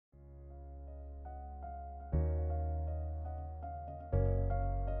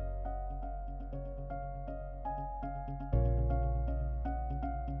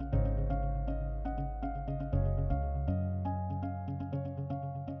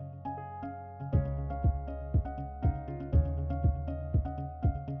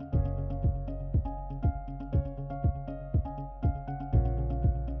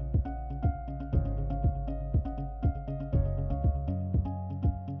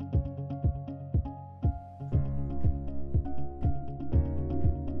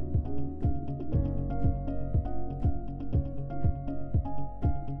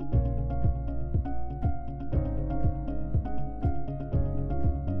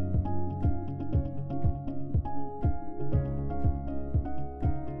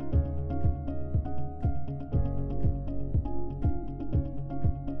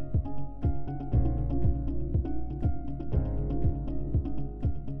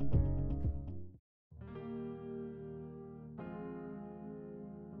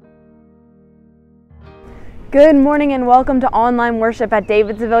Good morning and welcome to online worship at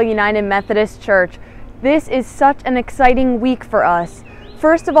Davidsville United Methodist Church. This is such an exciting week for us.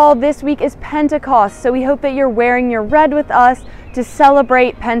 First of all, this week is Pentecost, so we hope that you're wearing your red with us to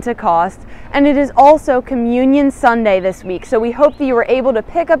celebrate Pentecost. And it is also Communion Sunday this week, so we hope that you were able to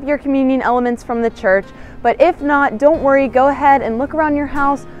pick up your communion elements from the church. But if not, don't worry, go ahead and look around your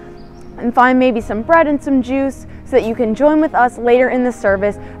house and find maybe some bread and some juice so that you can join with us later in the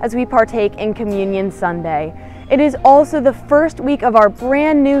service as we partake in Communion Sunday. It is also the first week of our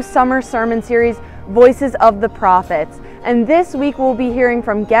brand new summer sermon series, Voices of the Prophets, and this week we'll be hearing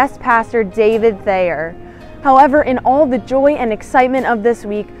from guest pastor David Thayer. However, in all the joy and excitement of this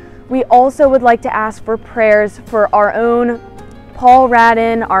week, we also would like to ask for prayers for our own Paul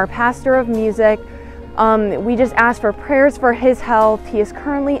Radin, our pastor of music. We just ask for prayers for his health. He is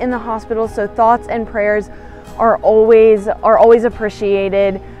currently in the hospital, so thoughts and prayers are always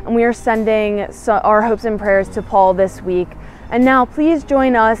appreciated, and we are sending our hopes and prayers to Paul this week. And now please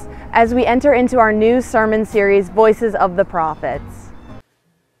join us as we enter into our new sermon series, Voices of the Prophets.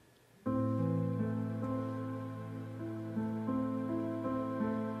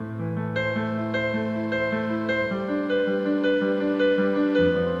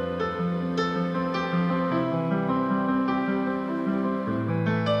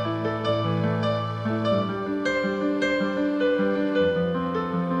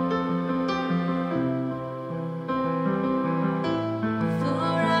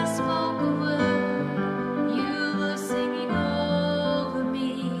 Before I spoke a word, you were singing over.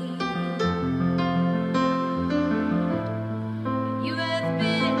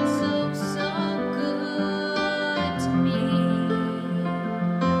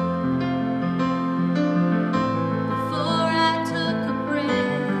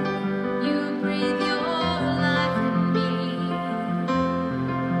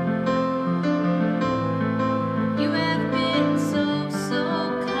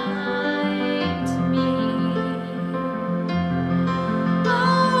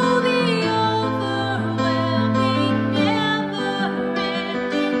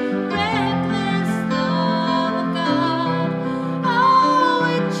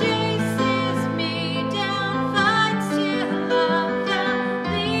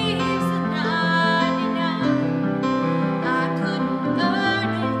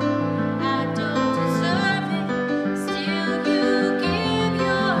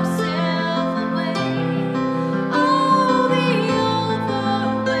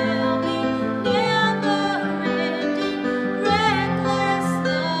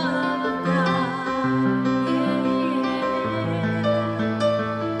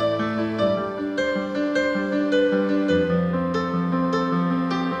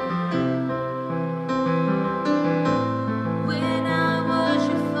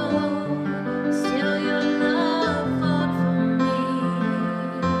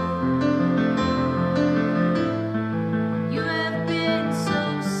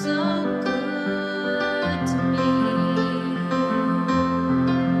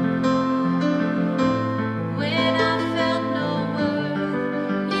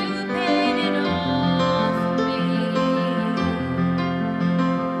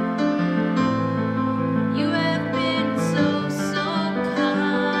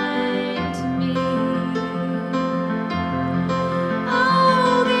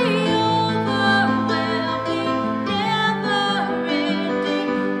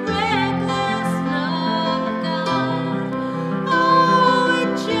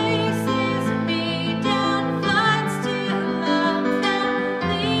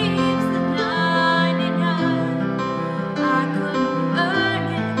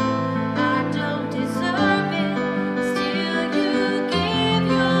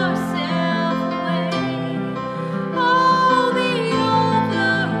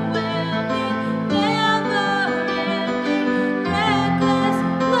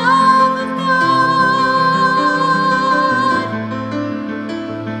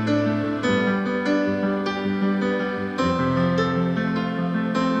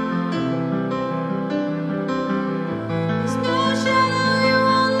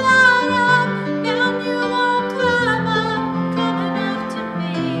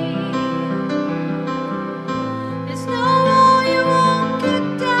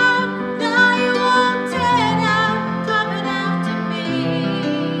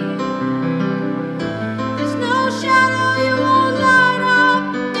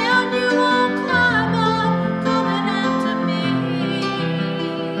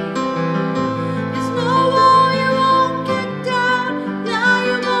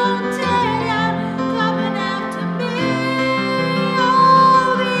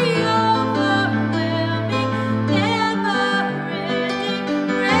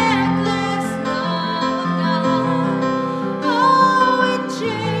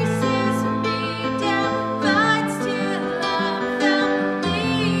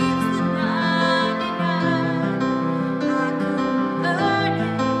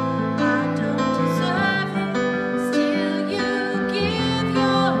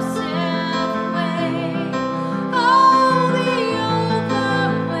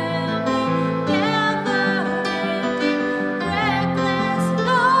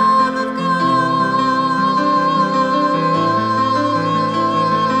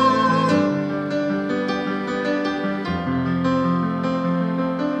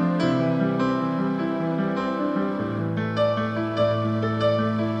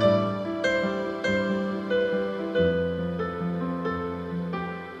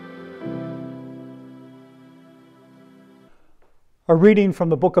 A reading from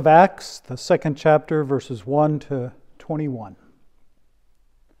the book of Acts, the 2nd chapter, verses 1 to 21.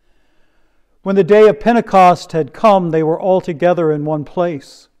 When the day of Pentecost had come, they were all together in one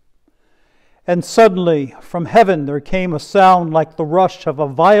place. And suddenly, from heaven there came a sound like the rush of a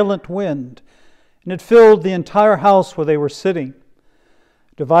violent wind, and it filled the entire house where they were sitting.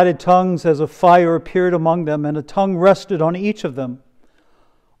 Divided tongues as of fire appeared among them, and a tongue rested on each of them.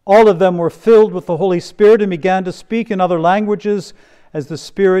 All of them were filled with the Holy Spirit and began to speak in other languages as the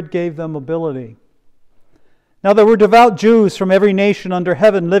Spirit gave them ability. Now there were devout Jews from every nation under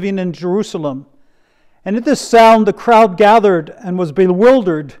heaven living in Jerusalem. And at this sound the crowd gathered and was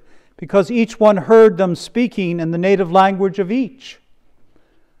bewildered, because each one heard them speaking in the native language of each.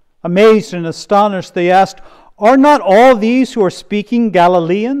 Amazed and astonished, they asked, "Are not all these who are speaking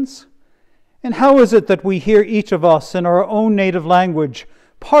Galileans? And how is it that we hear each of us in our own native language,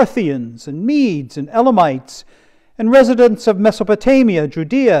 Parthians and Medes and Elamites, and residents of Mesopotamia,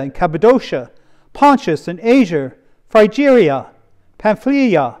 Judea and Cappadocia, Pontus and Asia, Phrygia,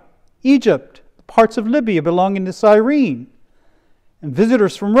 Pamphylia, Egypt, parts of Libya belonging to Cyrene, and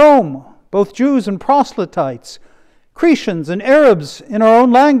visitors from Rome, both Jews and proselytes, Cretians and Arabs in our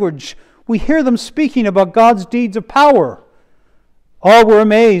own language? We hear them speaking about God's deeds of power." All were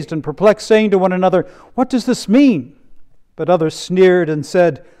amazed and perplexed, saying to one another, "What does this mean?" But others sneered and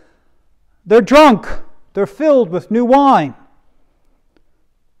said, "They're drunk. They're filled with new wine."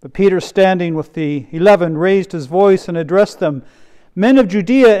 But Peter, standing with the 11, raised his voice and addressed them, "Men of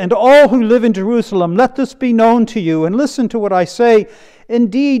Judea and all who live in Jerusalem, let this be known to you, and listen to what I say.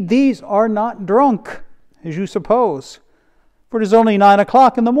 Indeed, these are not drunk, as you suppose, for it is only 9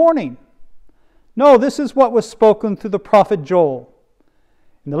 o'clock in the morning. No, this is what was spoken through the prophet Joel.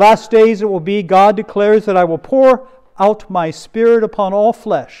 In the last days it will be, God declares, that I will pour out my Spirit upon all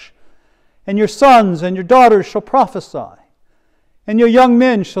flesh, and your sons and your daughters shall prophesy, and your young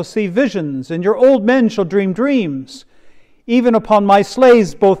men shall see visions, and your old men shall dream dreams. Even upon my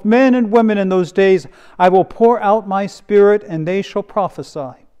slaves, both men and women, in those days I will pour out my Spirit, and they shall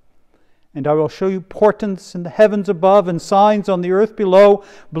prophesy. And I will show you portents in the heavens above and signs on the earth below,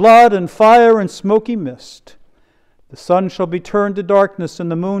 blood and fire and smoky mist. The sun shall be turned to darkness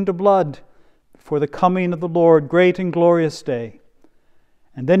and the moon to blood, for the coming of the Lord, great and glorious day.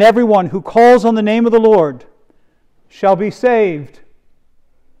 And then everyone who calls on the name of the Lord shall be saved."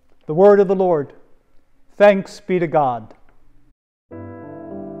 The word of the Lord. Thanks be to God.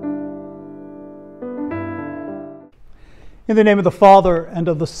 In the name of the Father, and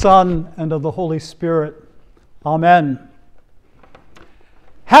of the Son, and of the Holy Spirit. Amen.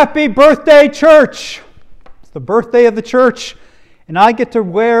 Happy birthday, church! It's the birthday of the church, and I get to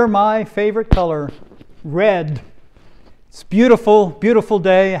wear my favorite color, red. It's beautiful, beautiful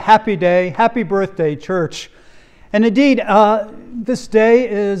day, happy birthday, church. And indeed, this day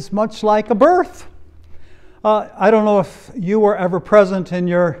is much like a birth. I don't know if you were ever present in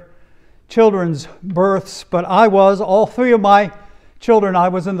your children's births, but I was. All three of my children, I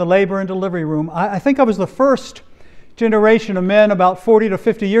was in the labor and delivery room. I think I was the first generation of men about 40 to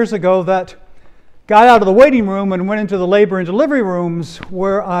 50 years ago that got out of the waiting room and went into the labor and delivery rooms,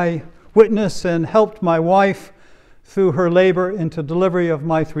 where I witnessed and helped my wife through her labor into delivery of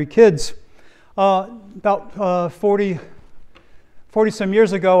my three kids. About 40 some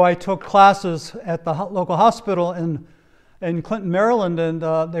years ago, I took classes at the local hospital in Clinton, Maryland, and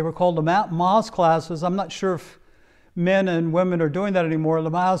they were called the Maz classes. I'm not sure if men and women are doing that anymore,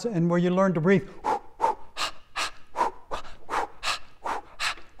 the Maz, and where you learn to breathe.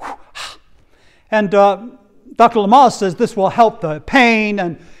 And Dr. Lamaze says this will help the pain,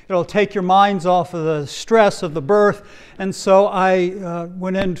 and it'll take your minds off of the stress of the birth. And so I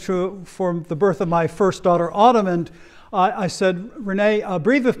went in for the birth of my first daughter, Autumn, and I said, "Renee,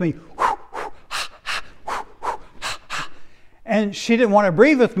 breathe with me." And she didn't want to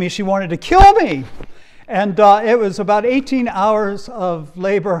breathe with me. She wanted to kill me. And it was about 18 hours of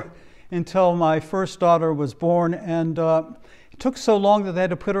labor until my first daughter was born. And it took so long that they had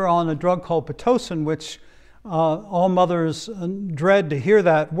to put her on a drug called Pitocin, which all mothers dread to hear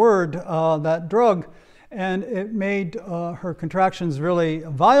that word, that drug. And it made her contractions really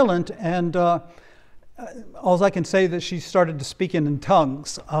violent. And all I can say is that she started to speak in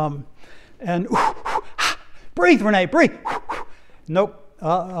tongues. And breathe, Renee, breathe. Nope.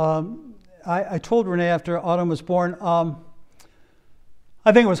 I told Renee after Autumn was born,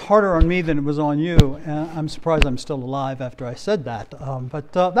 I think it was harder on me than it was on you. And I'm surprised I'm still alive after I said that.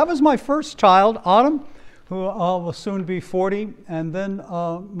 But that was my first child, Autumn, who will soon be 40. And then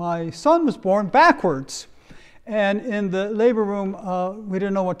my son was born backwards. And in the labor room, we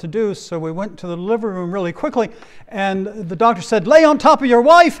didn't know what to do, so we went to the delivery room really quickly. And the doctor said, "Lay on top of your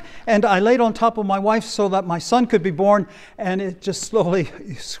wife." And I laid on top of my wife so that my son could be born. And it just slowly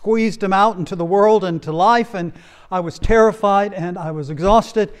squeezed him out into the world and to life. And I was terrified and I was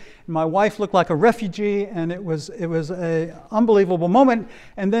exhausted. My wife looked like a refugee, and it was an unbelievable moment.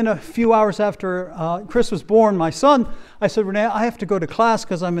 And then a few hours after Chris was born, my son, I said, "Renee, I have to go to class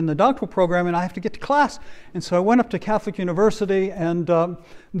because I'm in the doctoral program and I have to get to class." And so I went up to Catholic University, and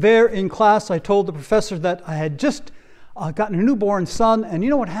there in class I told the professor that I had just gotten a newborn son. And you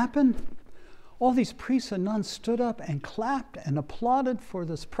know what happened? All these priests and nuns stood up and clapped and applauded for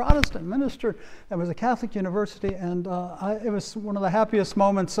this Protestant minister that was at Catholic University, and it was one of the happiest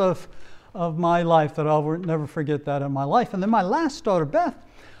moments of my life that I'll never forget that in my life. And then my last daughter, Beth,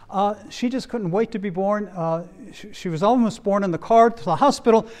 she just couldn't wait to be born. She was almost born in the car to the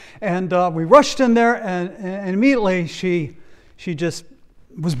hospital, and we rushed in there, and immediately she just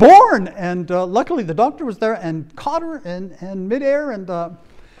was born. And luckily the doctor was there and caught her in midair, and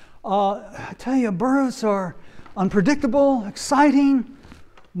I tell you, births are unpredictable, exciting,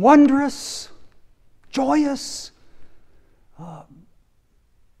 wondrous, joyous,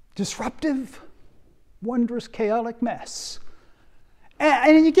 disruptive, wondrous, chaotic mess.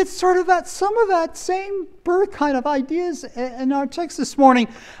 And you get sort of some of that same birth kind of ideas in our text this morning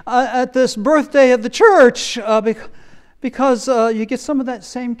at this birthday of the church, because you get some of that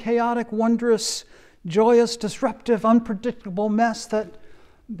same chaotic, wondrous, joyous, disruptive, unpredictable mess that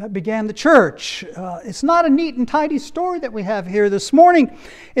began the church. It's not a neat and tidy story that we have here this morning.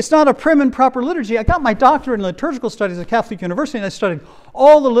 It's not a prim and proper liturgy. I got my doctorate in liturgical studies at Catholic University, and I studied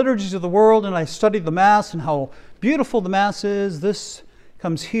all the liturgies of the world, and I studied the Mass and how beautiful the Mass is. This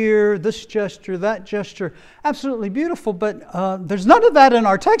comes here, this gesture, that gesture. Absolutely beautiful, but there's none of that in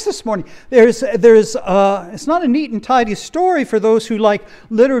our text this morning. It's not a neat and tidy story for those who like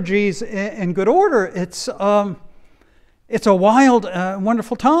liturgies in good order. It's a wild,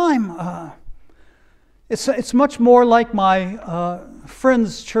 wonderful time. It's much more like my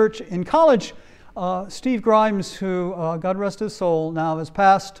friend's church in college. Steve Grimes, who, God rest his soul, now has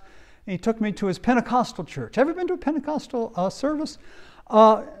passed. He took me to his Pentecostal church. Ever been to a Pentecostal service?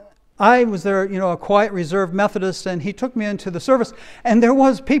 I was there, a quiet, reserved Methodist, and he took me into the service. And there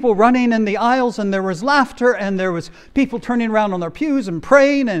was people running in the aisles, and there was laughter, and there was people turning around on their pews and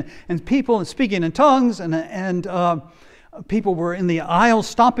praying, and people speaking in tongues, and people were in the aisles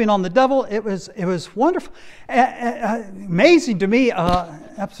stomping on the devil. It was wonderful, amazing to me,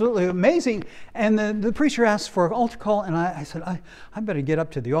 absolutely amazing. And the preacher asked for an altar call, and I said, I better get up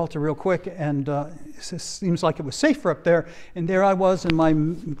to the altar real quick. And it seems like it was safer up there. And there I was in my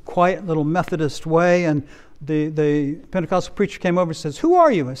quiet little Methodist way. And the Pentecostal preacher came over and says, "Who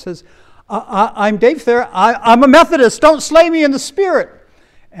are you?" I says, "I'm David Thayer. I'm a Methodist. Don't slay me in the spirit."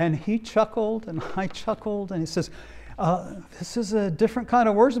 And he chuckled, and I chuckled, and he says, "This is a different kind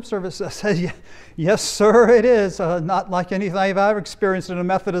of worship service." I said, "Yes, sir, it is. Not like anything I've ever experienced in a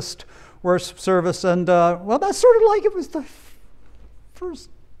Methodist worship service." And well, that's sort of like it was the first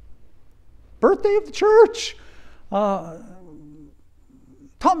birthday of the church. Taught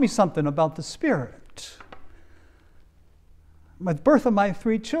me something about the Spirit. The birth of my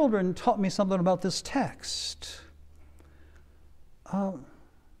 3 children taught me something about this text.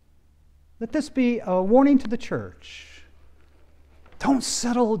 Let this be a warning to the church. Don't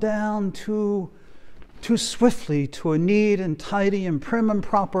settle down too swiftly to a neat and tidy and prim and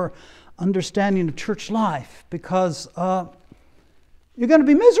proper understanding of church life, because you're going to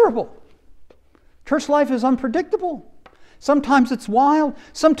be miserable. Church life is unpredictable. Sometimes it's wild,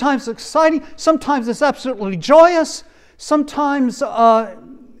 sometimes it's exciting, sometimes it's absolutely joyous, sometimes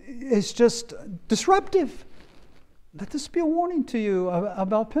it's just disruptive. Let this be a warning to you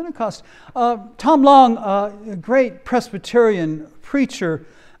about Pentecost. Tom Long, a great Presbyterian preacher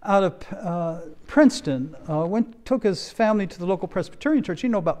out of Princeton, took his family to the local Presbyterian church. You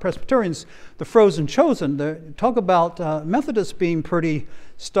know about Presbyterians, the frozen chosen. They talk about Methodists being pretty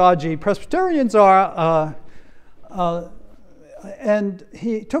stodgy. Presbyterians are, and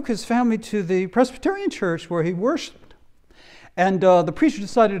he took his family to the Presbyterian church where he worshiped. And the preacher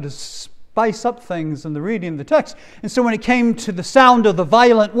decided to spice up things in the reading of the text. And so when it came to the sound of the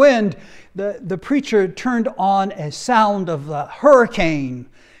violent wind, the preacher turned on a sound of the hurricane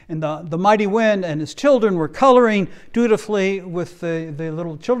and the mighty wind, and his children were coloring dutifully with the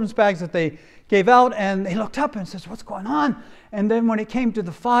little children's bags that they gave out, and they looked up and says, "What's going on?" And then when it came to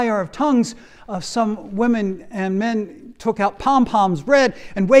the fire of tongues, some women and men took out pom-poms, red,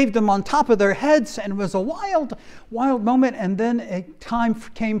 and waved them on top of their heads, and it was a wild, wild moment. And then a time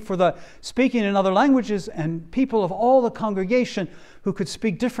came for the speaking in other languages, and people of all the congregation who could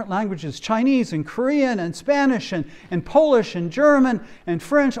speak different languages, Chinese and Korean and Spanish and Polish and German and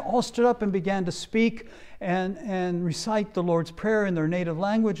French, all stood up and began to speak and recite the Lord's Prayer in their native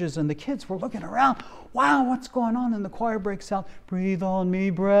languages. And the kids were looking around. Wow, what's going on? And the choir breaks out, breathe on me,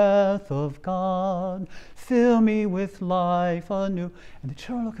 breath of God, fill me with life anew. And the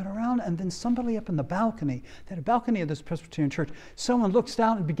children are looking around, and then somebody up in the balcony, they had a balcony of this Presbyterian church, someone looks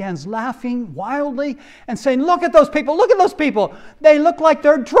down and begins laughing wildly and saying, look at those people, they look like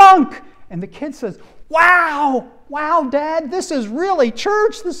they're drunk. And the kid says, wow, Dad, this is really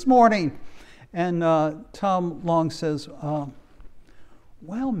church this morning. And Tom Long says,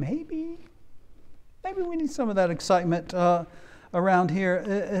 well, maybe we need some of that excitement around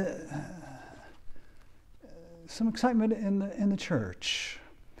here. Some excitement in the church.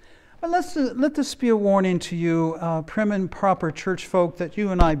 But let this be a warning to you, prim and proper church folk, that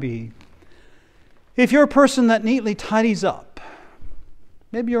you and I be. If you're a person that neatly tidies up,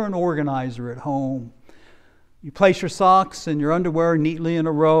 maybe you're an organizer at home. You place your socks and your underwear neatly in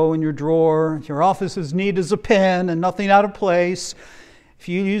a row in your drawer. Your office is neat as a pin and nothing out of place. If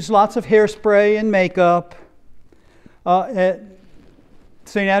you use lots of hairspray and makeup. At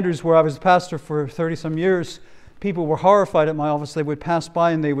St. Andrews, where I was a pastor for 30-some years, people were horrified at my office. They would pass by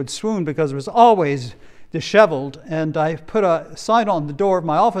and they would swoon because it was always disheveled. And I put a sign on the door of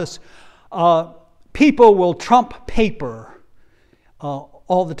my office, people will trump paper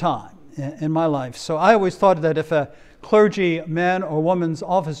all the time in my life. So I always thought that if a clergy man or woman's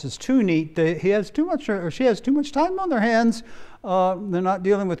office is too neat, he has too much or she has too much time on their hands. They're not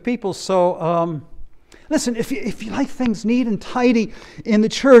dealing with people. So listen, if you like things neat and tidy in the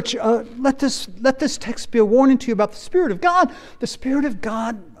church, let this text be a warning to you about the Spirit of God. The Spirit of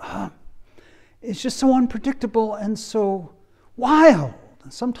God is just so unpredictable and so wild,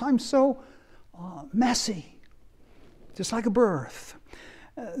 and sometimes so messy, just like a birth.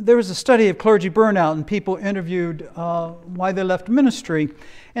 There was a study of clergy burnout, and people interviewed why they left ministry.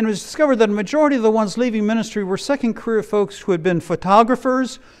 And it was discovered that a majority of the ones leaving ministry were second career folks who had been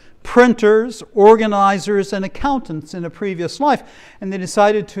photographers, printers, organizers, and accountants in a previous life. And they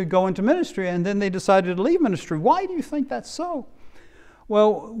decided to go into ministry, and then they decided to leave ministry. Why do you think that's so?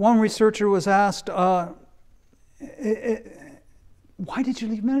 Well, one researcher was asked, why did you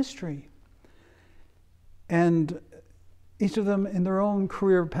leave ministry? And each of them in their own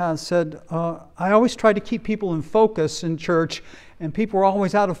career paths said, I always try to keep people in focus in church, and people are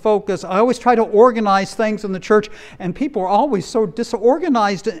always out of focus. I always try to organize things in the church, and people are always so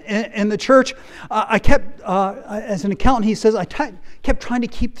disorganized in the church. I kept, as an accountant, he says, I kept trying to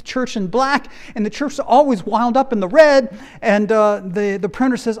keep the church in black, and the church always wound up in the red. And the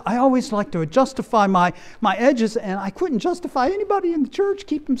printer says, I always like to justify my edges, and I couldn't justify anybody in the church,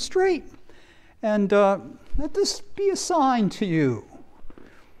 keep them straight. And let this be a sign to you.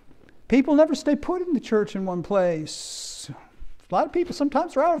 People never stay put in the church in one place. A lot of people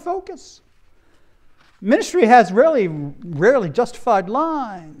sometimes are out of focus. Ministry has rarely justified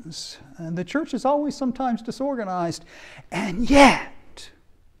lines. And the church is always sometimes disorganized. And yet,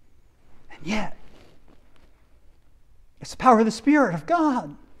 it's the power of the Spirit of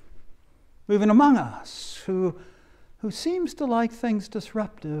God moving among us, who seems to like things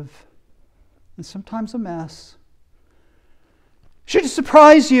disruptive and sometimes a mess. Should it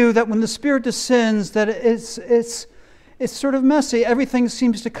surprise you that when the Spirit descends, that it's sort of messy? Everything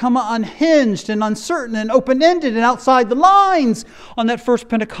seems to come unhinged and uncertain and open-ended and outside the lines on that first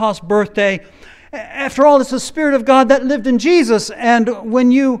Pentecost birthday. After all, it's the Spirit of God that lived in Jesus. And when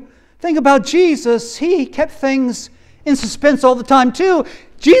you think about Jesus, He kept things in suspense all the time too.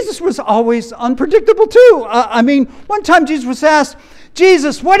 Jesus was always unpredictable too. One time Jesus was asked,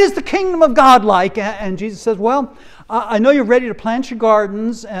 Jesus, what is the kingdom of God like? And Jesus says, well, I know you're ready to plant your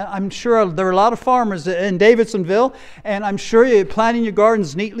gardens. I'm sure there are a lot of farmers in Davidsonville, and I'm sure you're planting your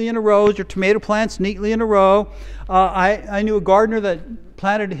gardens neatly in a row, your tomato plants neatly in a row. I knew a gardener that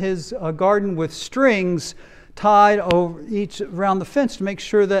planted his garden with strings tied over each around the fence to make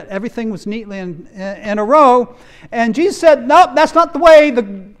sure that everything was neatly in a row. And Jesus said, no, that's not the way the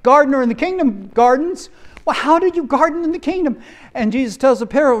gardener in the kingdom gardens. Well, how do you garden in the kingdom? And Jesus tells a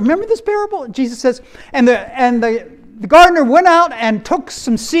parable. Remember this parable? Jesus says, and the gardener went out and took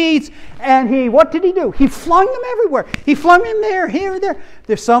some seeds, and what did he do? He flung them everywhere. He flung them there, here,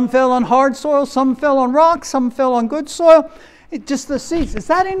 there. Some fell on hard soil, some fell on rocks, some fell on good soil. Just the seeds. Is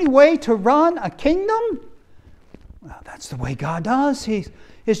that any way to run a kingdom? Well, that's the way God does. He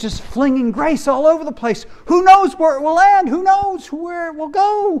is just flinging grace all over the place. Who knows where it will end? Who knows where it will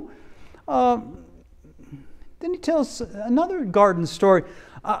go? Then he tells another garden story.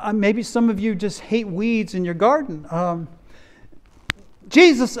 Maybe some of you just hate weeds in your garden.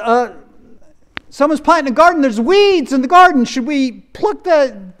 Jesus, someone's planting a garden. There's weeds in the garden. Should we pluck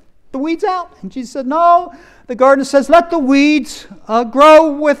the weeds out? And Jesus said, no. The gardener says, let the weeds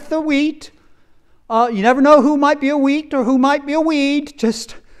grow with the wheat. You never know who might be a wheat or who might be a weed.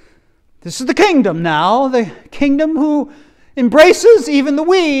 Just, this is the kingdom now. The kingdom who embraces even the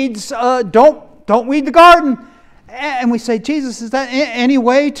weeds. Don't weed the garden. And we say, Jesus, is that any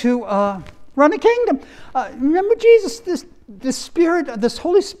way to run a kingdom? Remember Jesus, this Spirit, this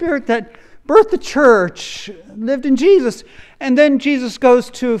Holy Spirit that birthed the church, lived in Jesus. And then Jesus goes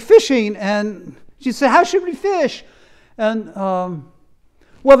to fishing, and Jesus said, how should we fish? And,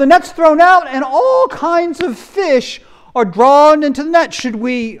 well, the net's thrown out, and all kinds of fish are drawn into the net. Should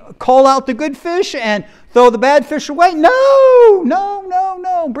we call out the good fish and throw the bad fish away? No.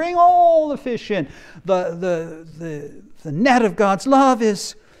 Bring all the fish in. The net of God's love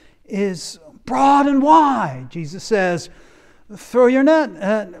is broad and wide. Jesus says, throw your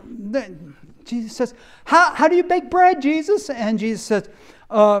net. Jesus says, how do you bake bread, Jesus? And Jesus says,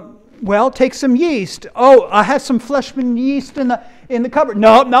 well, take some yeast. Oh, I have some Fleshman yeast in the cupboard.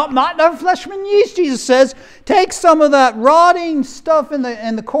 No, not Fleshman yeast. Jesus says, take some of that rotting stuff in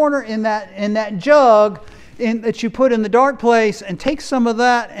the corner in that jug that you put in the dark place, and take some of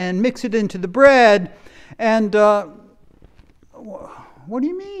that and mix it into the bread. And what do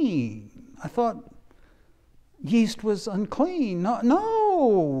you mean? I thought yeast was unclean.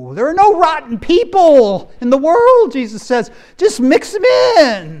 No, there are no rotten people in the world, Jesus says. Just mix them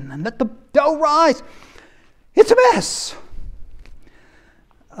in and let the dough rise. It's a mess.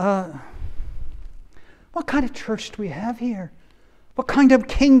 What kind of church do we have here? What kind of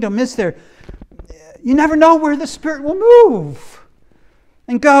kingdom is there? You never know where the Spirit will move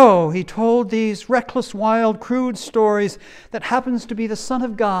and go. He told these reckless, wild, crude stories that happens to be the Son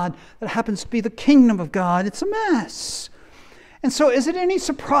of God, that happens to be the kingdom of God. It's a mess. And so is it any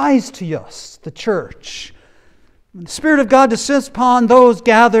surprise to us, the church, when the Spirit of God descends upon those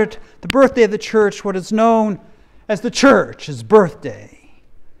gathered, the birthday of the church, what is known as the church's birthday?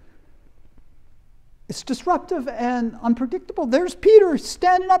 It's disruptive and unpredictable. There's Peter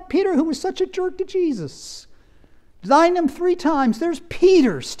standing up, Peter who was such a jerk to Jesus, denying him 3 times. There's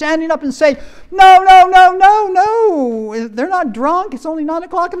Peter standing up and saying, no, they're not drunk. It's only 9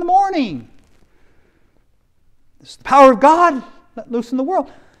 o'clock in the morning. It's the power of God let loose in the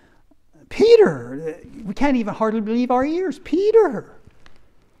world. Peter, we can't even hardly believe our ears. Peter,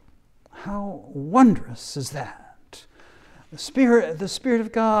 how wondrous is that? The Spirit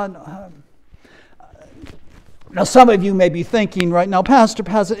of God. Now, some of you may be thinking right now, Pastor,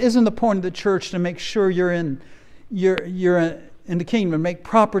 isn't the point of the church to make sure you're in the kingdom, make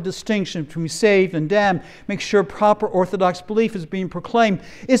proper distinction between saved and damned, make sure proper orthodox belief is being proclaimed?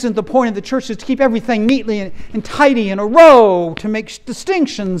 Isn't the point of the church is to keep everything neatly and tidy in a row, to make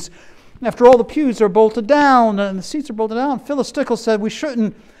distinctions? After all, the pews are bolted down and the seats are bolted down. Phyllis Stickles said we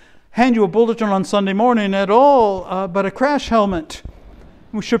shouldn't hand you a bulletin on Sunday morning at all, but a crash helmet.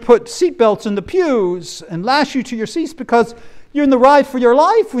 We should put seatbelts in the pews and lash you to your seats because you're in the ride for your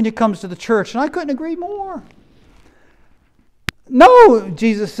life when it comes to the church. And I couldn't agree more. No,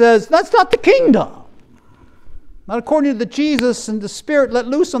 Jesus says, that's not the kingdom. Not according to the Jesus and the Spirit let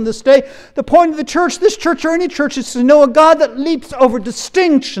loose on this day. The point of the church, this church or any church, is to know a God that leaps over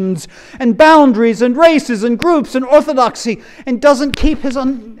distinctions and boundaries and races and groups and orthodoxy and doesn't keep his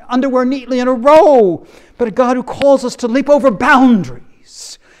underwear neatly in a row, but a God who calls us to leap over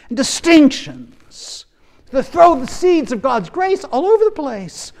boundaries and distinctions, to throw the seeds of God's grace all over the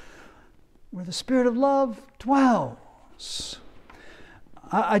place where the Spirit of love dwells.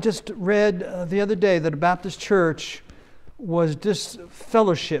 I just read the other day that a Baptist church was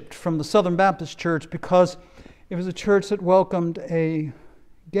disfellowshipped from the Southern Baptist Church because it was a church that welcomed a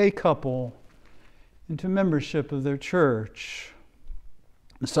gay couple into membership of their church.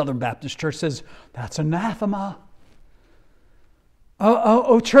 The Southern Baptist Church says, that's anathema.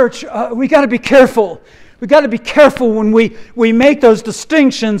 Church, we got to be careful. We got to be careful when we make those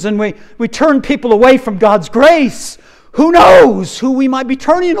distinctions and we turn people away from God's grace. Who knows who we might be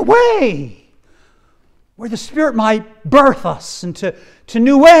turning away? Where the Spirit might birth us into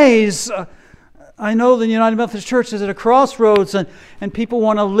new ways. I know the United Methodist Church is at a crossroads and people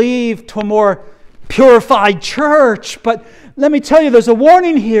want to leave to a more purified church. But let me tell you, there's a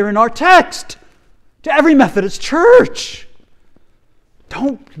warning here in our text to every Methodist church.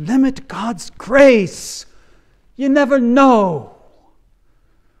 Don't limit God's grace. You never know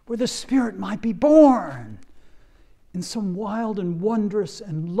where the Spirit might be born in some wild and wondrous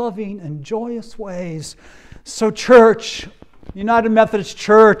and loving and joyous ways. So church, United Methodist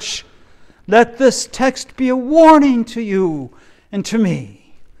Church, let this text be a warning to you and to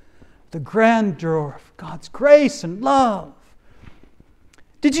me. The grandeur of God's grace and love.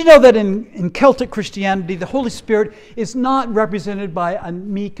 Did you know that in Celtic Christianity, the Holy Spirit is not represented by a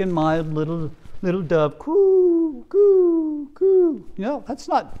meek and mild little dove? Coo, coo, coo. That's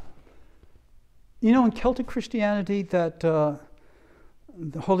not. In Celtic Christianity that the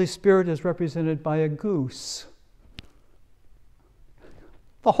Holy Spirit is represented by a goose.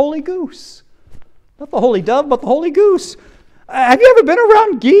 The holy goose. Not the holy dove, but the holy goose. Have you ever been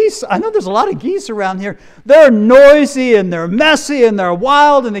around geese? I know there's a lot of geese around here. They're noisy and they're messy and they're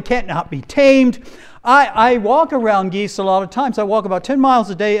wild and they can't not be tamed. I walk around geese a lot of times. I walk about 10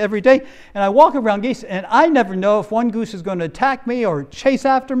 miles a day every day, and I walk around geese, and I never know if one goose is going to attack me or chase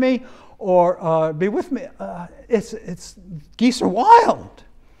after me or be with me. Geese are wild.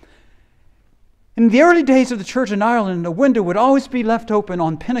 In the early days of the church in Ireland, a window would always be left open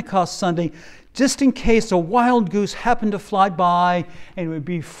on Pentecost Sunday just in case a wild goose happened to fly by, and it would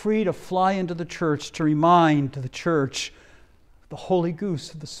be free to fly into the church to remind the church the Holy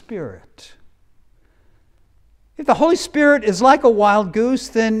Goose of the Spirit. If the Holy Spirit is like a wild goose,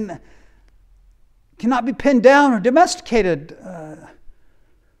 then cannot be pinned down or domesticated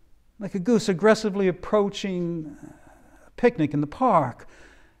like a goose aggressively approaching a picnic in the park.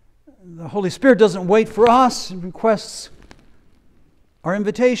 The Holy Spirit doesn't wait for us. It requests our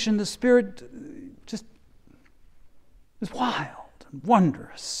invitation. The Spirit just is wild and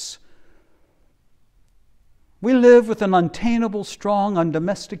wondrous. We live with an untamable, strong,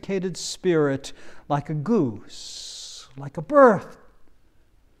 undomesticated spirit, like a goose, like a bird.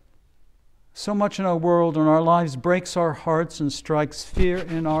 So much in our world and our lives breaks our hearts and strikes fear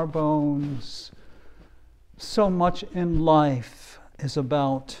in our bones. So much in life is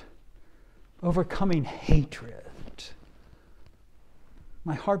about overcoming hatred.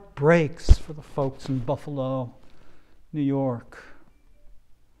 My heart breaks for the folks in Buffalo, New York.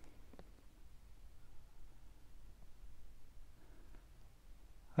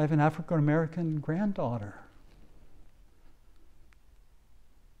 I have an African-American granddaughter.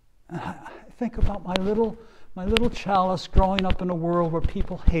 And I think about my little Chalice growing up in a world where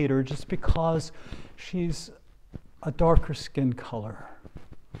people hate her just because she's a darker skin color.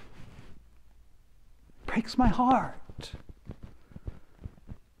 Breaks my heart.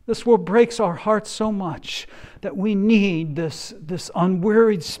 This world breaks our hearts so much that we need this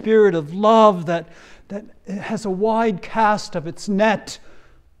unwearied spirit of love that has a wide cast of its net.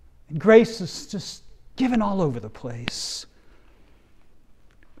 And grace is just given all over the place.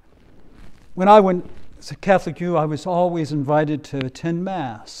 When I went as a Catholic Jew, I was always invited to attend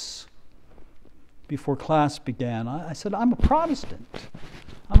Mass before class began. I said, I'm a Protestant.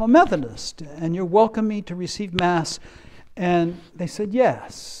 I'm a Methodist, and you're welcome me to receive Mass. And they said,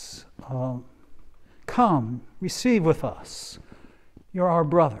 yes, come, receive with us. You're our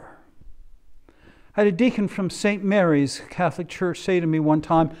brother. I had a deacon from St. Mary's Catholic Church say to me one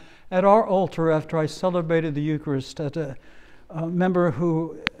time at our altar after I celebrated the Eucharist, at a member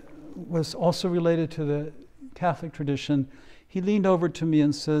who was also related to the Catholic tradition, he leaned over to me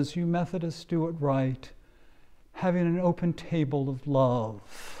and says, you Methodists do it right, having an open table of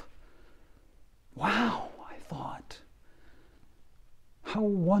love. Wow, I thought. How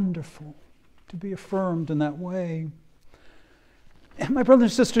wonderful to be affirmed in that way. And my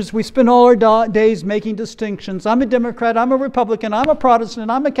brothers and sisters, we spend all our days making distinctions. I'm a Democrat, I'm a Republican, I'm a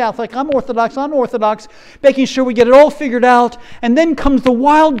Protestant, I'm a Catholic, I'm Orthodox, unorthodox, making sure we get it all figured out. And then comes the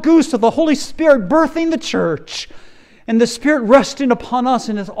wild goose of the Holy Spirit birthing the church. And the Spirit resting upon us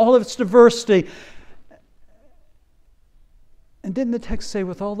in all of its diversity. And didn't the text say,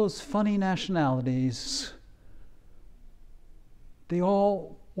 with all those funny nationalities, they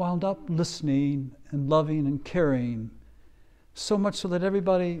all wound up listening and loving and caring, so much so that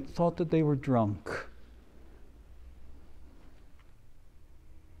everybody thought that they were drunk.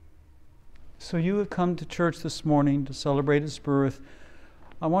 So you have come to church this morning to celebrate His birth.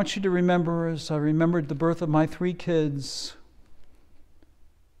 I want you to remember, as I remembered the birth of my 3 kids,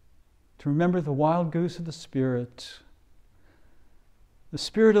 to remember the wild goose of the Spirit. The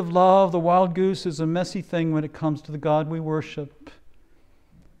Spirit of love, the wild goose, is a messy thing when it comes to the God we worship.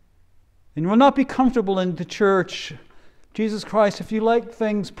 And you will not be comfortable in the church, Jesus Christ, if you like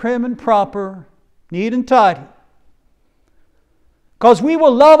things prim and proper, neat and tidy. Because we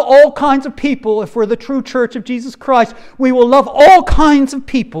will love all kinds of people if we're the true church of Jesus Christ. We will love all kinds of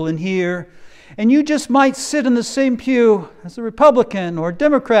people in here. and you just might sit in the same pew as a Republican or a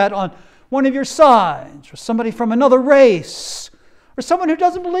Democrat on one of your sides, or somebody from another race, or someone who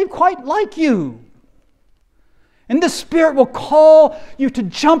doesn't believe quite like you. And the Spirit will call you to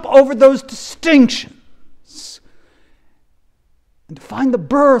jump over those distinctions and to find the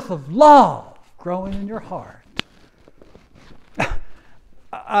birth of love growing in your heart.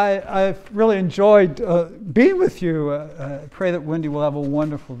 I've really enjoyed being with you. I pray that Wendy will have a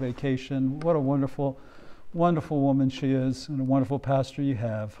wonderful vacation. What a wonderful, wonderful woman she is, and a wonderful pastor you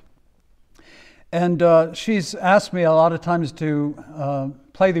have. And she's asked me a lot of times to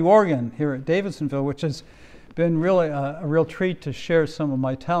play the organ here at Davidsonville, which has been really a real treat to share some of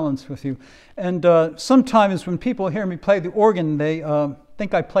my talents with you. And sometimes when people hear me play the organ, they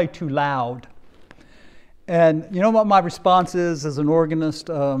think I play too loud. And you know what my response is as an organist?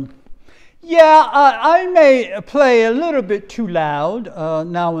 I may play a little bit too loud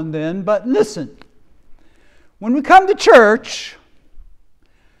now and then, but listen, when we come to church,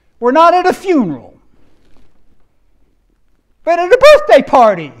 we're not at a funeral, but at a birthday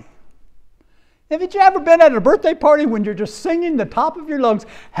party. Haven't you ever been at a birthday party when you're just singing the top of your lungs,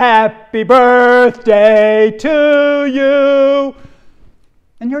 "Happy birthday to you,"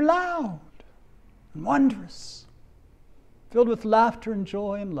 and you're loud and wondrous, filled with laughter and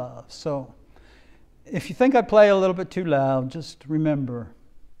joy and love? So if you think I play a little bit too loud, just remember,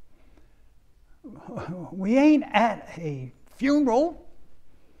 we ain't at a funeral.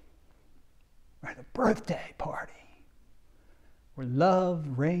 We're at a birthday party where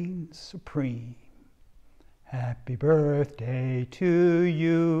love reigns supreme. Happy birthday to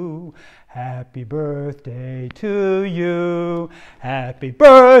you. Happy birthday to you. Happy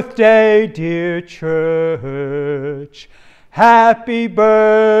birthday, dear church. Happy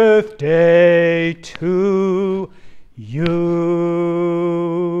birthday to you.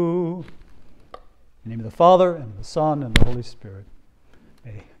 In the name of the Father, and of the Son, and the Holy Spirit.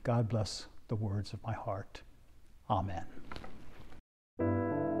 May God bless the words of my heart. Amen.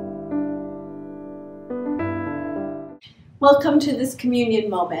 Welcome to this communion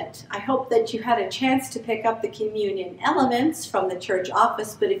moment. I hope that you had a chance to pick up the communion elements from the church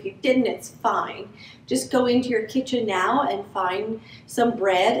office, but if you didn't, it's fine. Just go into your kitchen now and find some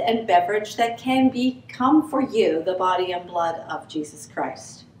bread and beverage that can become for you the body and blood of Jesus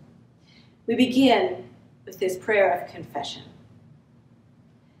Christ. We begin with this prayer of confession.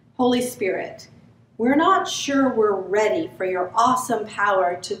 Holy Spirit, we're not sure we're ready for your awesome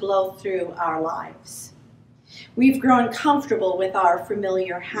power to blow through our lives. We've grown comfortable with our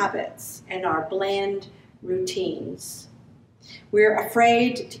familiar habits and our bland routines. We're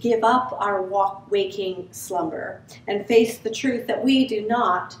afraid to give up our waking slumber and face the truth that we do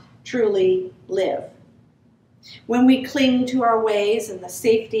not truly live. When we cling to our ways and the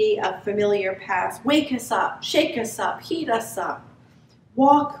safety of familiar paths, wake us up, shake us up, heat us up.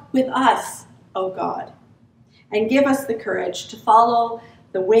 Walk with us, O God, and give us the courage to follow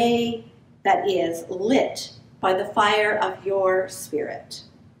the way that is lit by the fire of your Spirit.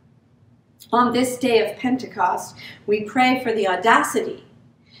 On this day of Pentecost, we pray for the audacity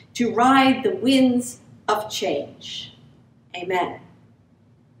to ride the winds of change. Amen.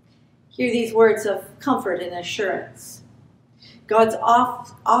 Hear these words of comfort and assurance. God's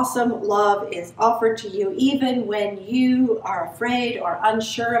awesome love is offered to you even when you are afraid or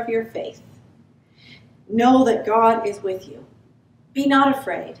unsure of your faith. Know that God is with you. Be not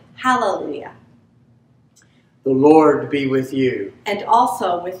afraid. Hallelujah. The Lord be with you. And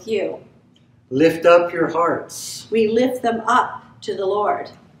also with you. Lift up your hearts. We lift them up to the Lord.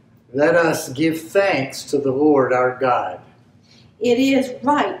 Let us give thanks to the Lord our God. It is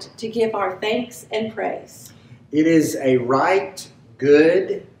right to give our thanks and praise. It is a right,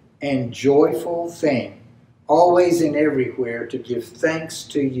 good, and joyful thing, always and everywhere, to give thanks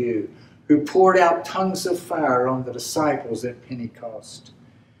to you, who poured out tongues of fire on the disciples at Pentecost.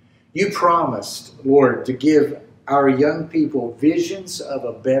 You promised, Lord, to give our young people visions of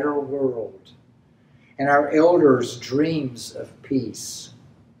a better world, and our elders dreams of peace.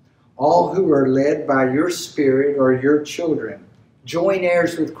 All who are led by your Spirit are your children, joint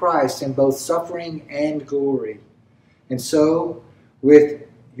heirs with Christ in both suffering and glory. And so, with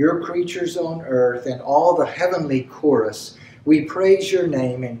your creatures on earth and all the heavenly chorus, we praise your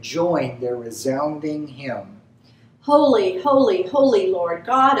name and join their resounding hymn. Holy, holy, holy Lord,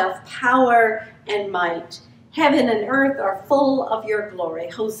 God of power and might. Heaven and earth are full of your glory.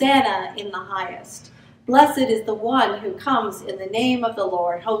 Hosanna in the highest. Blessed is the one who comes in the name of the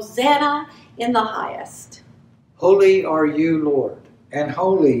Lord. Hosanna in the highest. Holy are you, Lord, and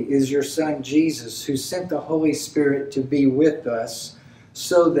holy is your Son Jesus, who sent the Holy Spirit to be with us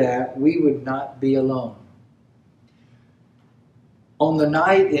so that we would not be alone. On the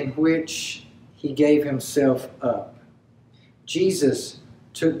night in which he gave himself up, Jesus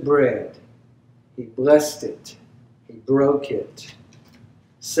took bread, he blessed it, he broke it,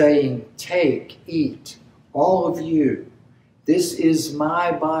 saying, "Take, eat, all of you. This is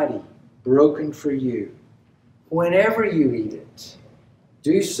my body broken for you. Whenever you eat it,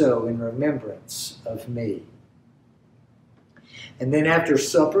 do so in remembrance of me." And then after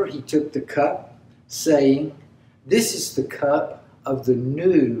supper, he took the cup, saying, "This is the cup of the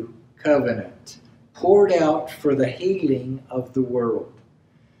new covenant, poured out for the healing of the world.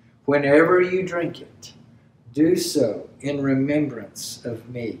 Whenever you drink it, do so in remembrance of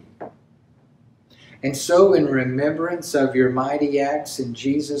me." And so, in remembrance of your mighty acts in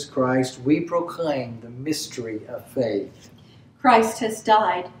Jesus Christ, we proclaim the mystery of faith. Christ has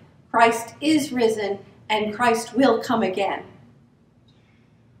died, Christ is risen, and Christ will come again.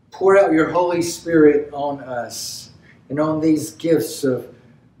 Pour out your Holy Spirit on us and on these gifts of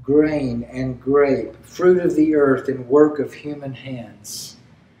grain and grape, fruit of the earth and work of human hands.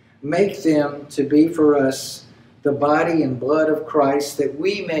 Make them to be for us the body and blood of Christ, that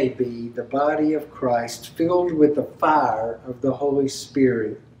we may be the body of Christ, filled with the fire of the Holy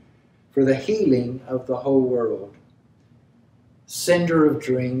Spirit for the healing of the whole world. Sender of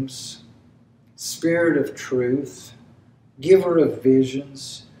dreams, Spirit of truth, giver of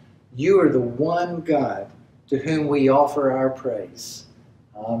visions, you are the one God to whom we offer our praise.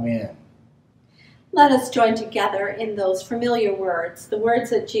 Amen. Let us join together in those familiar words, the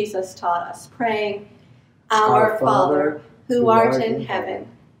words that Jesus taught us, praying, "Our Father, who art in heaven,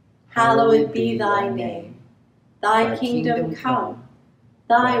 hallowed be thy name. Thy kingdom come,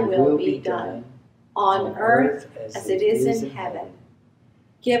 thy will be done, on earth as it is in heaven.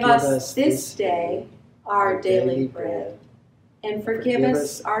 Give us this day our daily bread, and forgive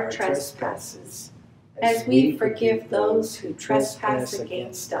us our trespasses, as we forgive those who trespass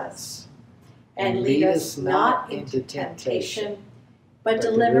against us. And lead us not into temptation, but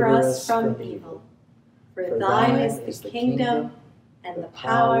deliver us from evil. For thine is the kingdom, and the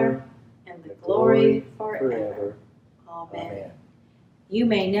power, and the glory forever. Amen. You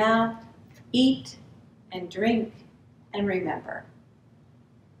may now eat and drink and remember.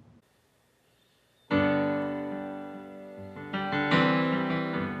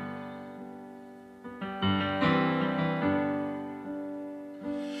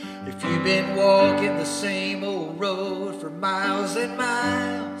 If you've been walking the same old road for miles and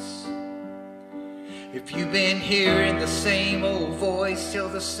miles, if you've been hearing the same old voice tell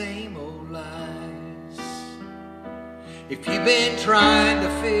the same old lies, if you've been trying to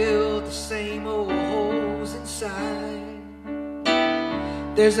fill the same old holes inside,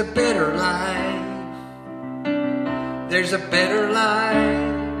 there's a better life. There's a better life.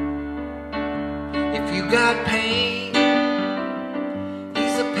 If you got pain,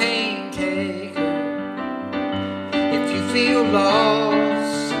 he's a pain taker. If you feel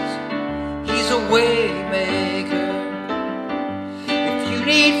lost, he's a way maker. If you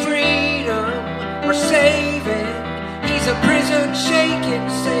need freedom or saving, he's a prison shaking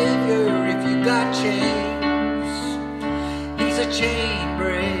savior. If you got chains, he's a chain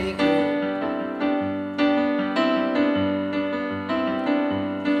breaker.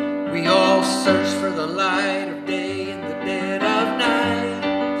 We all search for the light of day in the dead of night.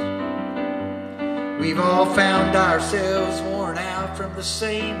 We've all found ourselves worn out from the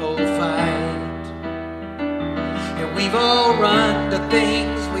same old fight. And we've all run to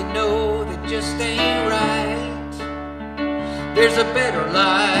things we know that just ain't right. There's a better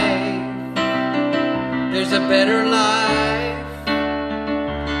life. There's a better life.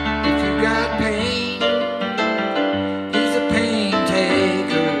 If you got pain, he's a pain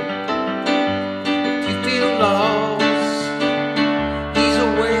taker. If you feel lost, he's a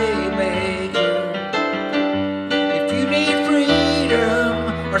way maker. If you need freedom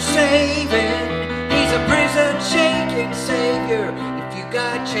or saving, he's a prison shaking savior. If you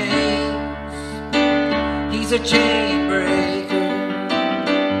got chains, he's a chain breaker.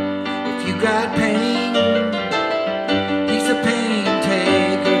 If you got pain, he's a pain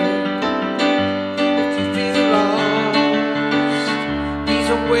taker. If you feel lost, he's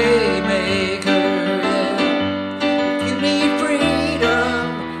a way maker. Yeah. If you need freedom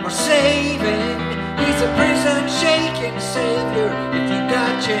or saving, he's a prison shaking savior. If you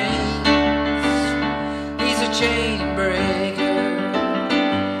got chains, he's a chain breaker.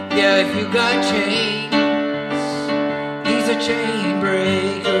 Yeah, if you got chains, he's a chain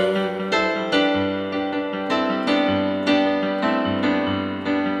breaker.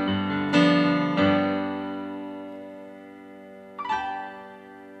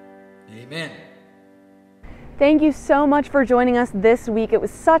 Thank you so much for joining us this week. It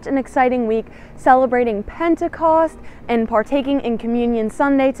was such an exciting week celebrating Pentecost and partaking in Communion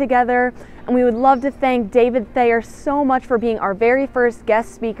Sunday together. And we would love to thank David Thayer so much for being our very first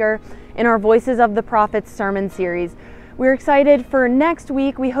guest speaker in our Voices of the Prophets sermon series. We're excited for next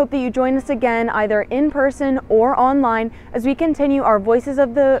week. We hope that you join us again, either in person or online, as we continue our Voices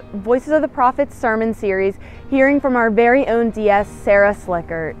of the Prophets sermon series, hearing from our very own DS, Sarah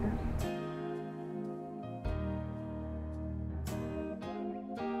Slickert.